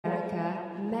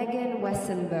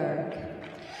Wessenberg.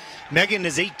 Megan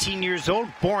is 18 years old,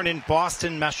 born in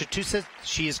Boston, Massachusetts.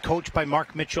 She is coached by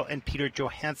Mark Mitchell and Peter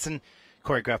Johansson,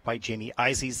 choreographed by Jamie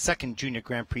Isley's second Junior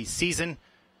Grand Prix season.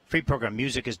 Free program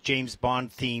music is James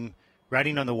Bond theme,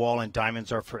 Writing on the Wall and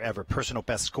Diamonds Are Forever. Personal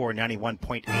best score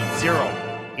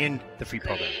 91.80 in the free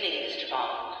program. Good evening, Mr. Bond.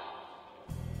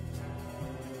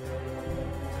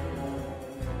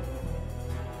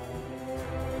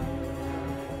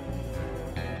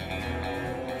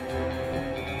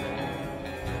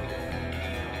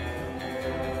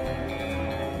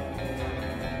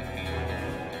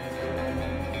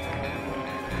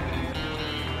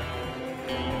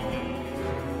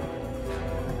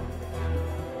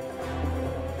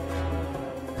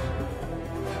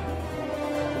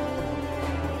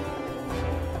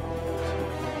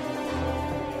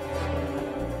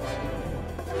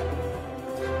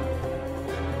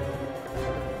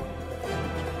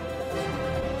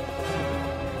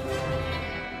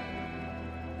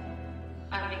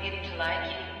 I'm beginning to like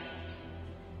you,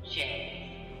 James.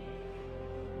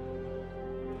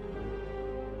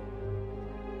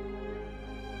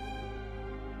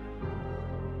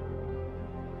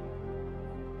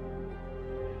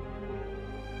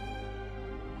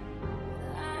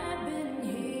 I've been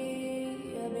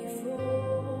here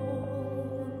before,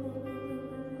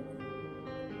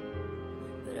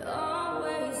 but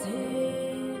always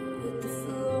hit the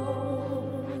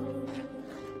floor.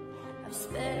 I've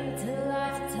spent a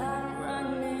lifetime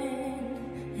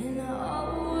running, and I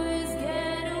always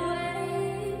get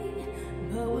away.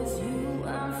 But with you,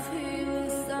 I'm feeling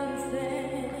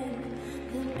something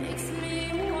that makes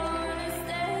me wanna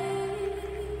stay.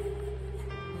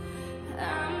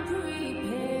 I'm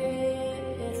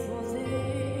prepared for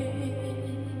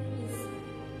this.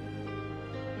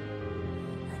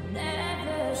 I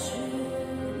never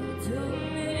shoot to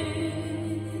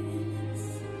miss,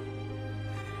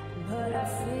 but I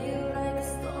feel like a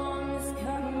storm is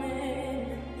coming.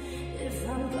 If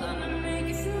I'm gonna make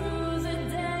it through the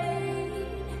day,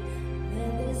 then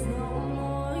there's no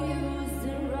more use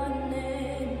in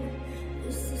running.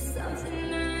 This is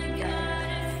something I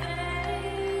gotta face.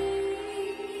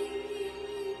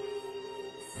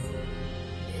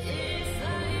 If I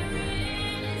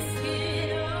risk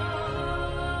it all,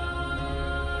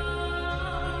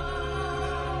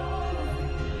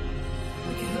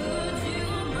 could you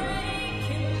break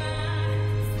my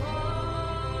fall?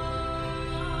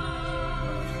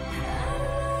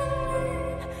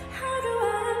 How do I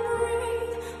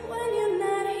breathe when you're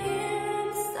not here?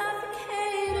 I'm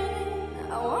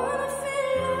suffocating. I wanna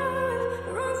feel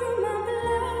love run through my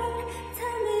blood.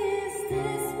 Tell me, is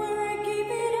this where I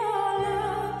give it all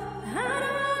up? How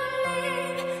do I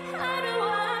live? How do I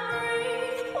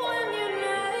breathe when you're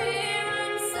not here?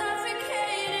 I'm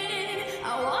suffocating. I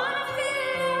wanna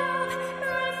feel love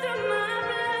run through my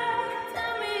blood.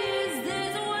 Tell me, is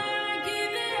this where I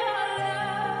give it all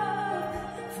up?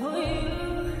 For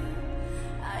you,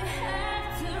 I have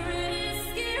to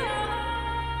risk it all.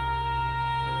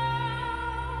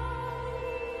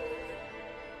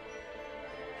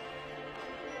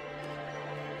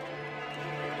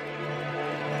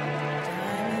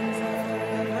 Diamonds are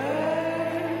forever.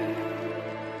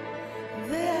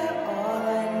 They're all I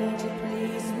need to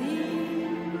please me.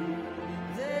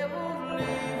 They won't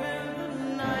leave in the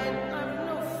night. I've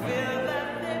no fear that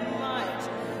they might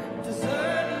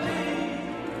desert me.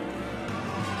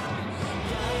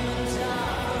 Diamonds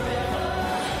are forever.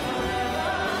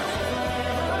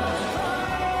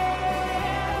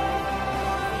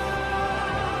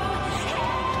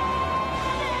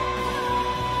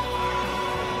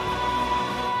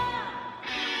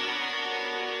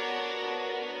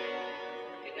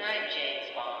 Good night, James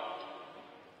Bond.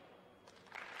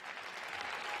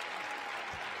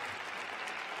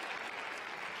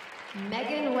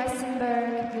 Megan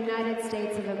Wessenberg, United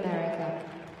States of America.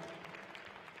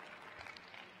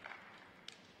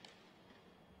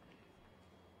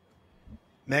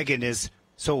 Megan is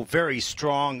so very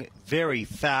strong, very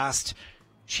fast.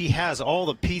 She has all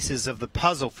the pieces of the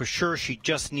puzzle for sure. She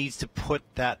just needs to put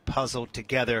that puzzle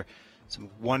together. Some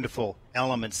wonderful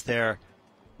elements there.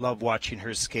 Love watching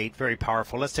her skate. Very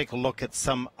powerful. Let's take a look at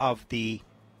some of the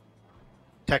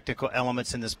technical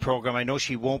elements in this program. I know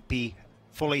she won't be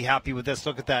fully happy with this.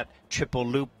 Look at that triple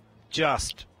loop.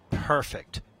 Just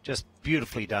perfect. Just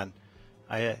beautifully done.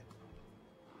 I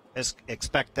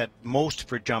expect that most of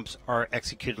her jumps are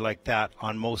executed like that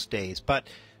on most days. But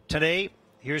today,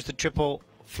 here's the triple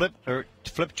flip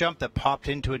jump that popped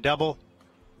into a double.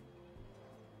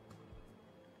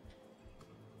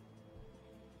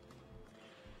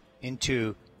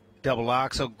 Into double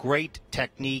axel. Great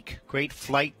technique, great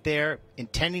flight there.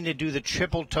 Intending to do the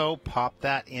triple toe, pop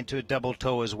that into a double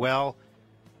toe as well.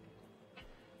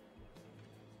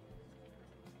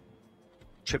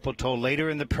 Triple toe later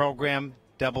in the program,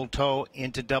 double toe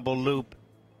into double loop.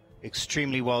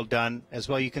 Extremely well done as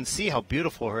well. You can see how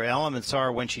beautiful her elements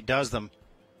are when she does them.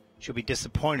 She'll be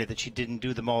disappointed that she didn't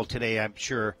do them all today, I'm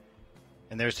sure.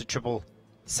 And there's the triple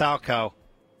salchow.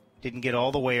 Didn't get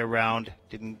all the way around,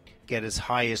 didn't get as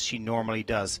high as she normally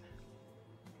does.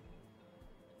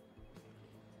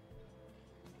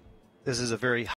 This is a very